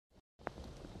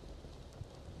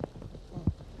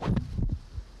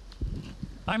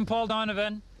I'm Paul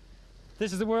Donovan.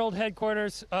 This is the world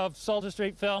headquarters of Salter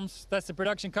Street Films. That's the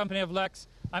production company of Lexx.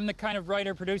 I'm the kind of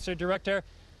writer, producer, director,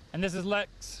 and this is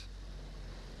Lexx.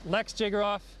 Lexx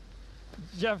Giggeroff,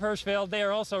 Jeff Hirschfield, they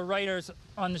are also writers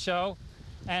on the show.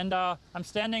 And I'm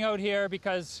standing out here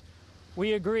because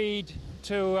we agreed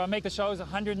to make the shows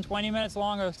 120 minutes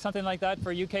long or something like that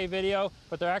for UK video,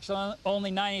 but they're actually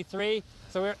only 93,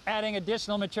 so we're adding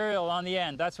additional material on the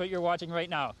end. That's what you're watching right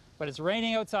now. But it's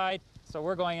raining outside, so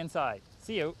we're going inside.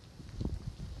 See you.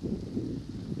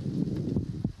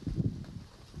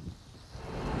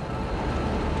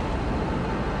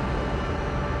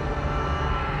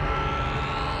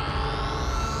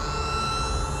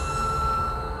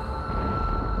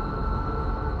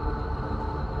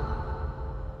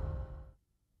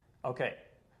 Okay,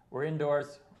 we're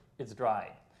indoors, it's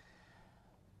dry.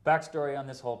 Backstory on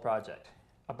this whole project.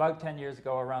 About 10 years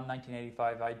ago, around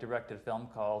 1985, I directed a film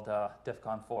called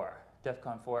DEFCON 4.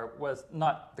 DEFCON 4 was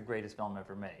not the greatest film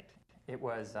ever made. It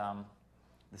was...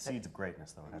 the seeds of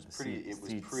greatness, though. It was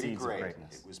pretty great.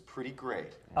 It was pretty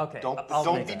great. Okay.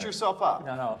 Don't beat yourself up.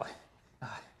 No.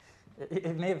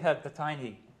 It may have had the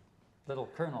tiny little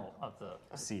kernel of the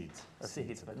seeds,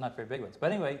 but not very big ones.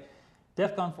 But anyway,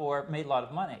 DEFCON 4 made a lot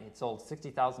of money. It sold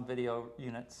 60,000 video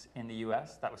units in the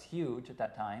US. That was huge at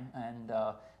that time, and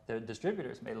the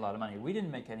distributors made a lot of money. We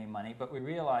didn't make any money, but we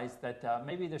realized that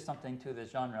maybe there's something to this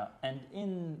genre. And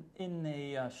in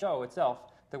the show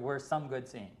itself, there were some good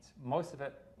scenes. Most of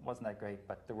it wasn't that great,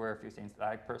 but there were a few scenes that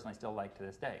I personally still like to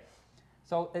this day.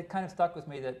 So it kind of stuck with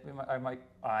me that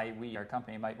our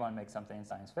company might want to make something in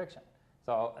science fiction.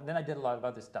 So and then I did a lot of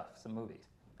other stuff, some movies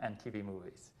and TV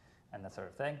movies and that sort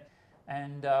of thing.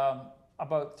 And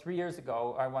about 3 years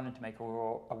ago, I wanted to make a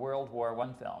World War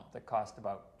I film that cost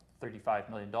about $35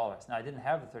 million. Now, I didn't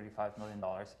have the $35 million,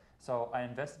 so I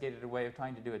investigated a way of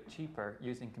trying to do it cheaper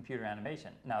using computer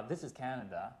animation. Now, this is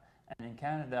Canada, and in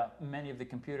Canada, many of the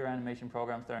computer animation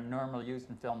programs that are normally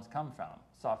used in films come from.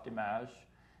 Softimage,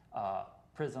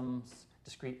 Prisms,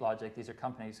 Discrete Logic. These are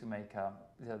companies who make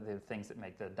the things that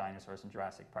make the dinosaurs in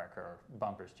Jurassic Park or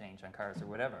bumpers change on cars or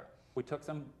whatever. We took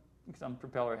some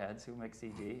propeller heads who make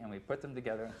CG, and we put them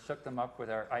together and shook them up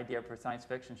with our idea for a science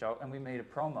fiction show, and we made a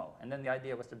promo. And then the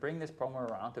idea was to bring this promo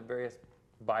around to various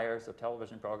buyers of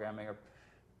television programming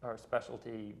or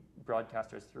specialty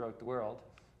broadcasters throughout the world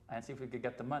and see if we could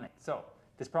get the money. So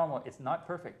this promo, it's not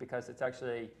perfect because it's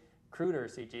actually cruder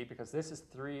CG, because this is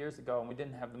 3 years ago and we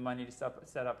didn't have the money to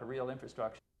set up a real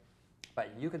infrastructure.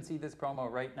 But you can see this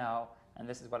promo right now, and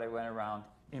this is what I went around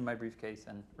in my briefcase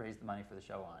and raised the money for the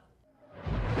show on.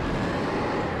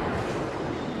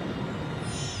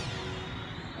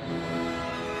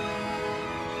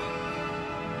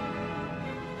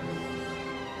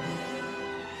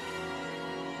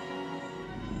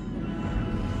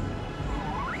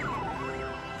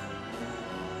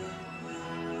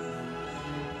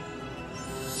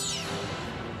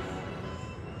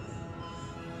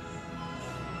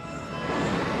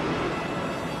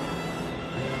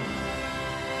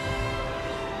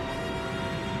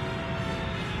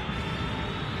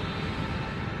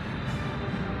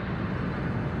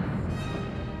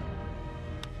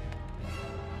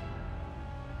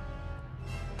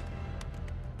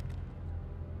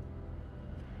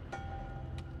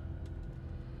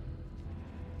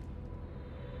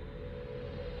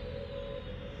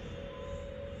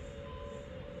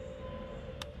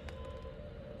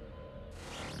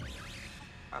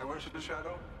 I worship a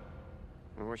shadow.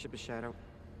 I worship a shadow.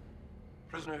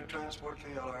 Prisoner transport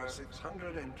KLR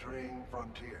 600 entering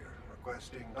frontier.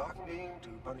 Requesting docking beam to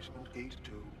punishment gate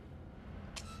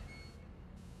 2.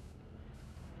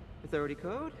 Authority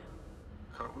code?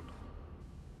 Code?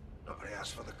 Nobody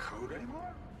asked for the code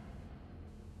anymore?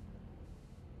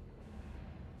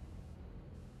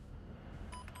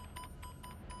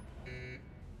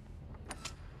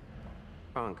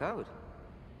 Wrong code.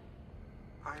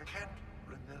 I can't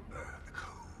remember the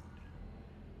code.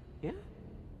 Yeah?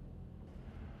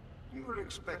 You were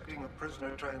expecting a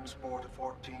prisoner transport of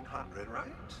 1400, right?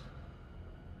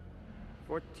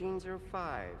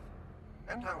 1405.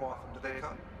 And how often do they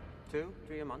come? 2,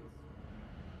 3 a month.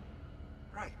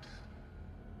 Right.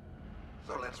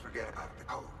 So let's forget about the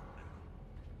code.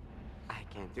 I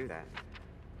can't do that.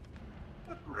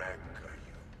 What rank are you?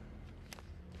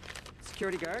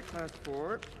 Security guard, class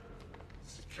 4.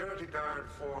 Security guard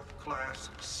 4th class,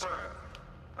 sir.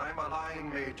 I'm a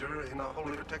line major in the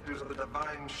Holy Protectors of the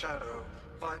Divine Shadow,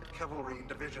 Flight Cavalry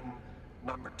Division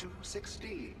number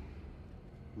 216.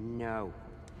 No.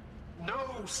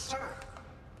 No, sir.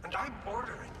 And I'm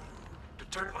ordering you to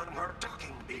turn on your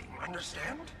docking beam,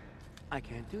 understand? I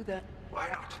can't do that. Why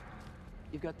not?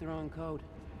 You've got the wrong code.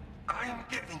 I'm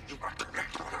giving you a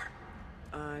direct order.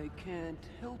 I can't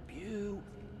help you.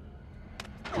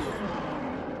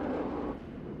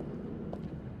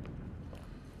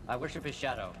 I worship his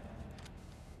shadow.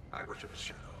 I worship his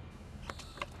shadow.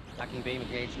 Docking beam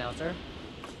engaged now, sir.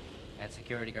 And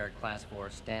security guard class 4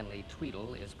 Stanley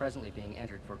Tweedle is presently being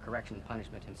entered for correction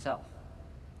punishment himself.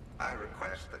 I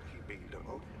request that he be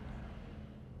demoted.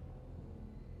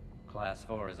 Class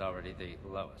 4 is already the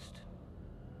lowest.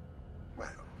 Well,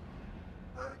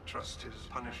 I trust his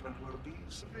punishment will be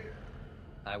severe.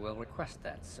 I will request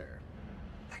that, sir.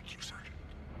 Thank you, Sergeant.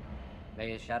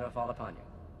 May his shadow fall upon you.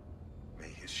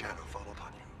 May his shadow fall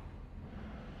upon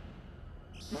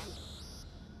you.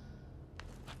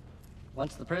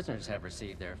 Once the prisoners have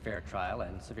received their fair trial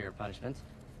and severe punishments,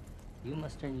 you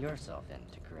must turn yourself in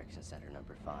to Correction Center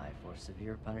number 5 for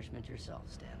severe punishment yourself,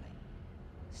 Stanley.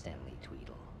 Stanley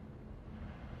Tweedle.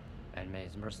 And may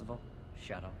his merciful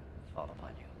shadow fall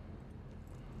upon you.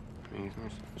 May his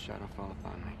merciful shadow fall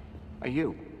upon me. Are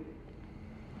you?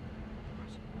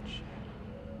 Merciful shadow.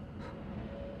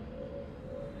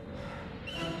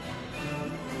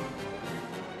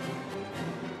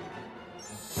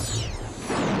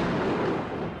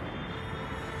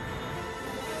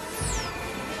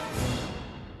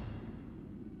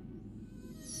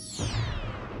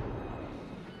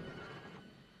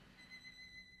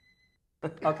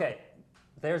 Okay,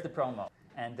 there's the promo.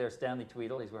 And there's Stanley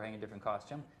Tweedle, he's wearing a different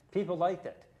costume. People liked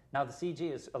it. Now the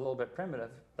CG is a little bit primitive,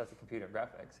 that's the computer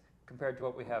graphics, compared to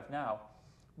what we have now.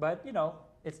 But, you know,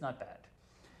 it's not bad.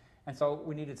 And so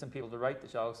we needed some people to write the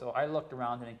show, so I looked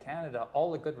around, and in Canada,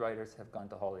 all the good writers have gone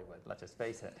to Hollywood, let's just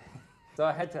face it. So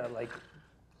I had to, like,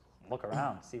 look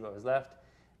around, see what was left.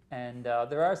 And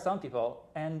there are some people,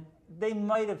 and they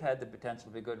might have had the potential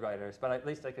to be good writers, but at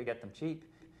least I could get them cheap.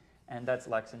 And that's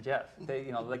Lexx and Jeff. They,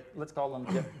 you know, like, let's call them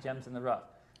gems in the rough.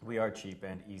 We are cheap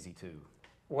and easy too.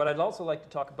 What I'd also like to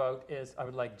talk about is I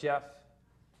would like Jeff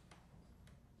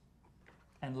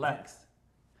and Lexx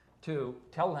to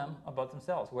tell them about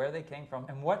themselves, where they came from,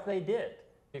 and what they did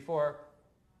before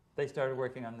they started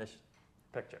working on this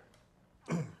picture.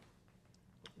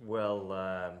 Well,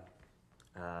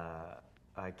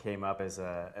 I came up as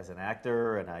an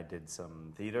actor, and I did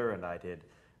some theater, and I did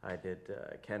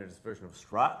Canada's version of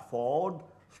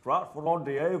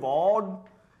Stratford-on-the-Avon,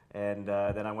 and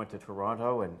then I went to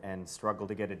Toronto and struggled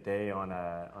to get a day on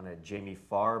a Jamie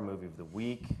Farr movie of the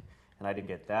week, and I didn't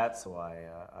get that, so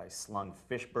I slung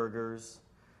fish burgers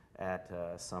at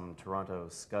some Toronto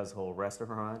scuzzhole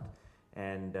restaurant,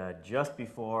 and just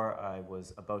before I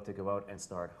was about to go out and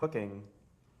start hooking,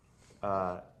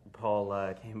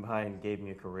 Paul came by and gave me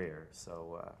a career,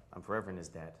 so I'm forever in his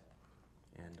debt.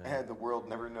 And the world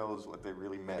never knows what they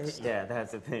really missed. Yeah,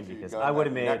 that's the thing, because You I would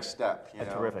have made next step, a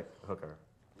terrific hooker,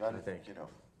 I None, think. you know.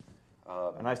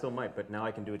 And I still might, but now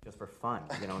I can do it just for fun,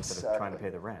 you know, instead of trying to pay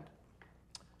the rent.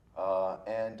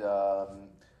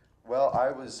 Well, I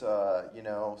was, you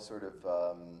know, sort of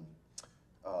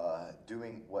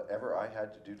doing whatever I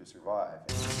had to do to survive.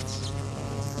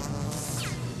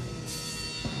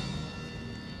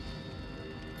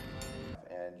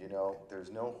 And, you know,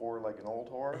 there's no whore like an old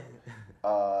whore.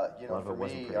 You know, for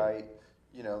me,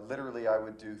 literally I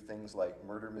would do things like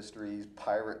murder mysteries,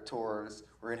 pirate tours.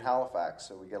 We're in Halifax,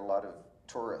 so we get a lot of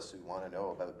tourists who want to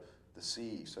know about the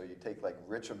sea. So you take like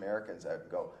rich Americans out and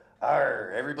go,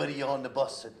 "Arr, everybody on the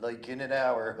bus at like in an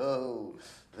hour, ho!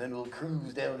 Then we'll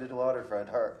cruise down to the waterfront,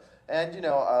 har." And, you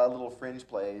know, little fringe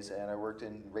plays, and I worked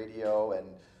in radio and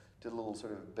did a little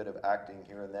sort of bit of acting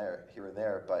here and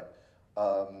there, but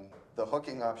the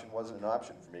hooking option wasn't an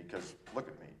option for me, because look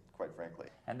at me, quite frankly.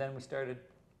 And then we started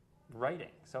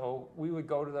writing. So we would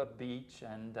go to the beach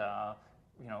and,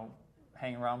 you know,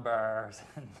 hang around bars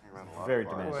and Very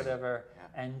demanding. whatever. Yeah.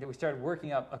 And we started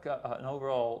working up an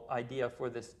overall idea for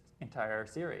this entire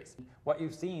series. What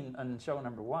you've seen on show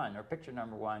number 1, or picture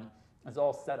number 1, is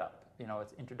all set up. You know,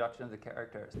 it's introduction of the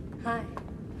characters. Hi,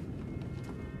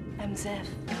 I'm Zeph.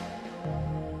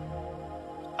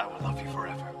 I will love you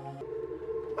forever.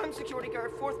 I'm security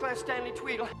guard 4th class Stanley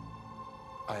Tweedle.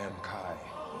 I am Kai.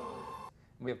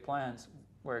 We have plans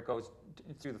where it goes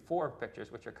through the 4 pictures,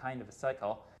 which are kind of a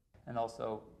cycle, and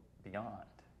also beyond.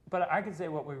 But I could say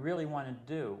what we really wanted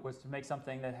to do was to make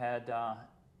something that had,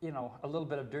 you know, a little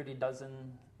bit of Dirty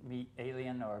Dozen meet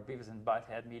Alien, or Beavis and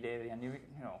Butthead meet Alien. You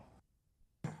know,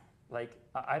 like,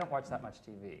 I don't watch that much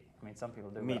TV. I mean, some people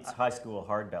do. Meets High School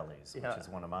Hard Bellies, Yeah. which is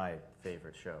one of my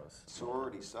favorite shows.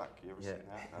 Sorority suck. You ever seen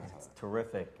that? It's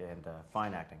terrific and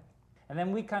fine acting. And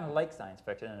then we kind of like science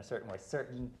fiction in a certain way.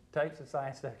 Certain types of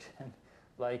science fiction,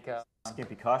 like...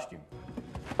 Skimpy costume.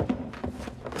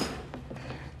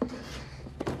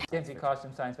 fancy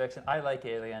costume science fiction. I like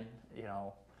Alien, you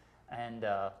know, and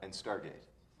Stargate.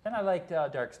 And I liked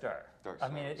Dark Star. Dark I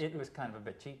Star mean, was it was kind of a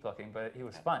bit cheap looking, but it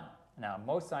was fun. Now,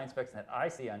 most science fiction that I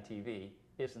see on TV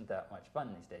isn't that much fun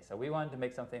these days. So we wanted to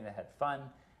make something that had fun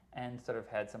and sort of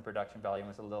had some production value and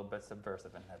was a little bit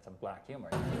subversive and had some black humor.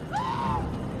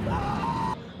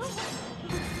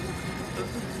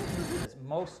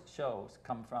 Most shows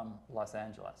come from Los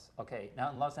Angeles. Okay,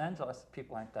 now in Los Angeles,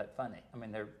 people aren't that funny. I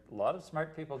mean, there are a lot of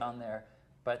smart people down there,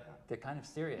 but they're kind of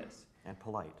serious. And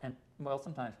polite. And, well,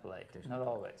 sometimes polite, not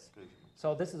always.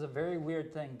 So this is a very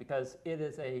weird thing because it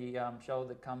is a show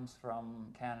that comes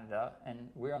from Canada, and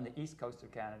we're on the east coast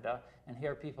of Canada, and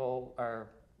here people are,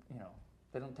 you know,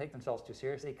 they don't take themselves too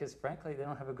seriously because, frankly, they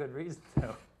don't have a good reason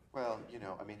to. Well, you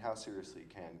know, I mean, how seriously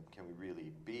can we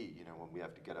really be, you know, when we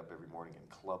have to get up every morning and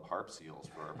club harp seals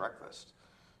for our breakfast?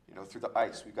 You know, through the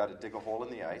ice. We've got to dig a hole in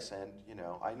the ice, and, you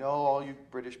know, I know all you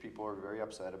British people are very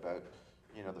upset about,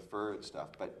 you know, the fur and stuff,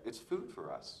 but it's food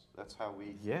for us. That's how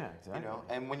we, yeah, exactly. You know,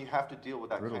 and when you have to deal with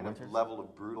that brutal kind winters. of level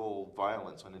of brutal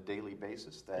violence on a daily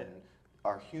basis, then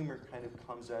our humor kind of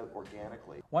comes out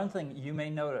organically. One thing you may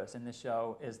notice in this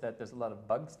show is that there's a lot of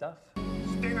bug stuff.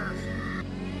 Stingers!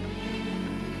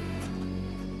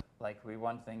 Like we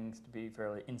want things to be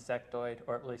fairly insectoid,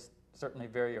 or at least certainly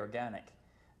very organic.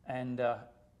 And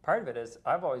part of it is,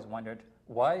 I've always wondered,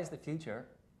 why is the future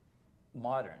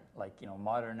modern? Like, you know,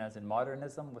 modern as in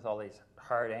modernism with all these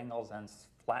hard angles and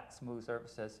flat, smooth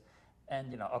surfaces.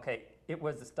 And, you know, okay, it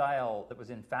was the style that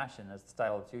was in fashion as the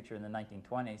style of the future in the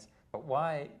 1920s. But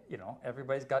why, you know,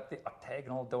 everybody's got the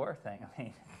octagonal door thing. I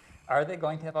mean, are they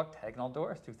going to have octagonal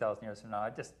doors 2,000 years from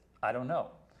now? I don't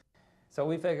know. So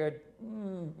we figured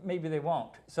maybe they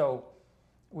won't. So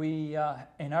we,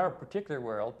 in our particular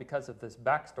world, because of this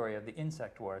backstory of the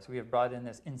insect wars, we have brought in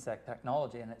this insect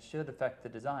technology, and it should affect the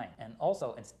design. And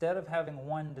also, instead of having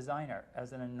one designer,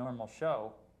 as in a normal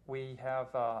show, we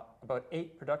have about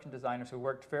 8 production designers who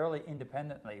worked fairly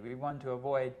independently. We wanted to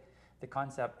avoid the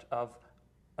concept of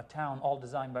a town all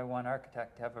designed by one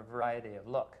architect to have a variety of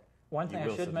look. One thing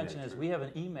I should mention is we have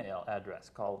an email address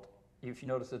called, if you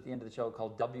notice at the end of the show,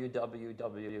 called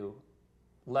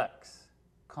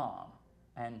www.lexx.com.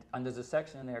 And there's a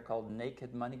section in there called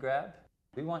Naked Money Grab.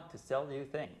 We want to sell you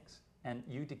things and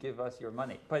you to give us your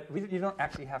money. But you don't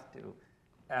actually have to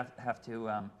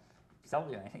sell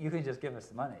you anything. You can just give us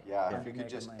the money. Yeah, if you could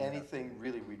just anything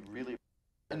really, we'd really,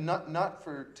 and not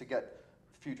to get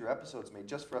future episodes made,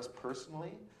 just for us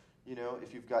personally. You know,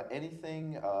 if you've got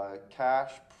anything,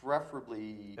 cash,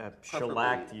 preferably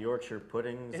shellacked Yorkshire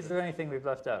puddings. Is there anything we've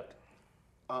left out?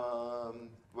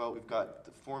 Well, we've got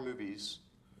the 4 movies.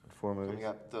 4 movies. Coming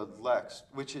up, the Lexx,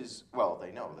 which is, well,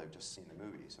 they know, they've just seen the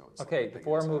movie, so it's okay, the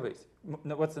 4 movies.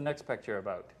 What's the next picture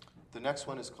about? The next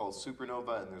one is called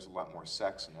Supernova, and there's a lot more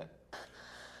sex in it.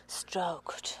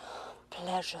 Stroked,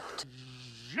 pleasured.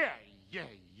 Yeah,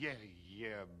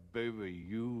 baby,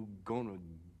 you gonna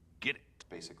get it.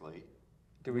 Basically.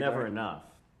 Never enough.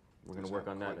 We're going to work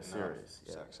on that in a series.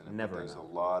 Sex in it. Never There's enough. A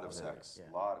lot of sex. Yeah.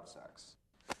 A lot of sex.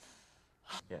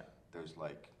 Yeah. There's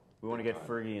like... We want to get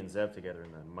Fergie and Zev together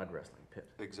in the mud wrestling pit.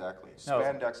 Exactly. No.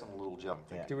 Spandex and a little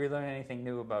jump. Yeah. Do we learn anything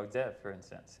new about Zev, for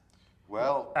instance?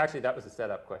 Well... Actually, that was a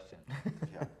setup question.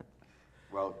 Yeah.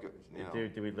 Well, you know...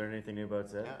 Did we learn anything new about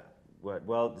Zev? Yeah. What?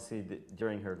 Well, see,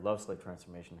 during her love slave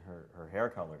transformation, her hair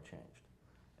color changed.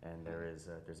 And there's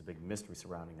a big mystery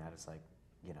surrounding that. It's like,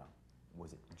 you know,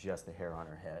 was it just the hair on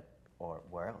her head? Or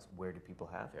where else? Where do people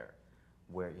have hair?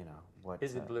 Where, you know, what...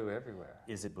 Is it blue everywhere?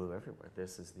 Is it blue everywhere?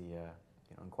 This is the,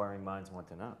 inquiring minds want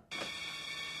to know.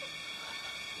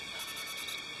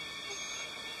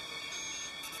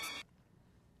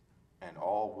 And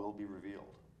all will be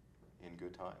revealed in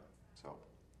good time. So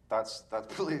that's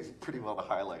really pretty well the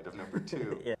highlight of number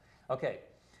 2. Yeah. Okay.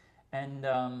 And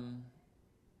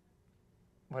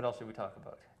what else should we talk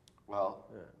about? Well...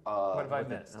 what have I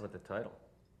missed? How about the title?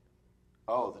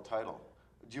 Oh, the title.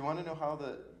 Do you want to know how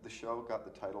the show got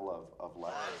the title of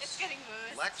Lexx? It's getting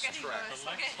worse. Lexx It's getting track. worse.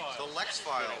 The Lexx Okay. Files. The Lexx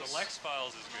Files. The Lexx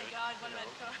Files is Oh my good. God, one red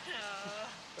card.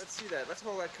 Let's see that. Let's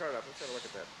hold that card up. Let's have a look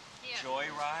at that. Yeah.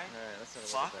 Joyride. All right, let's have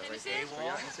a look at that Let me right see there. it.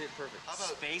 Yeah, I can see it perfect. How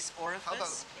about Space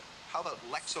Orifice? How about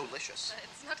Lexolicious?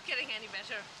 It's not getting any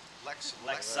better. Lexcitement.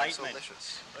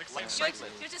 Lexolicious.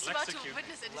 Lexcitement. You're just about to Lexecute.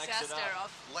 witness a Lex it disaster up.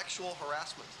 of Lexual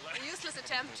harassment. a useless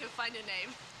attempt to find a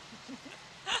name.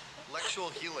 Lexual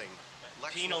healing.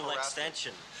 Lexual Penal harassment.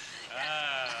 extension.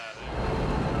 Ah.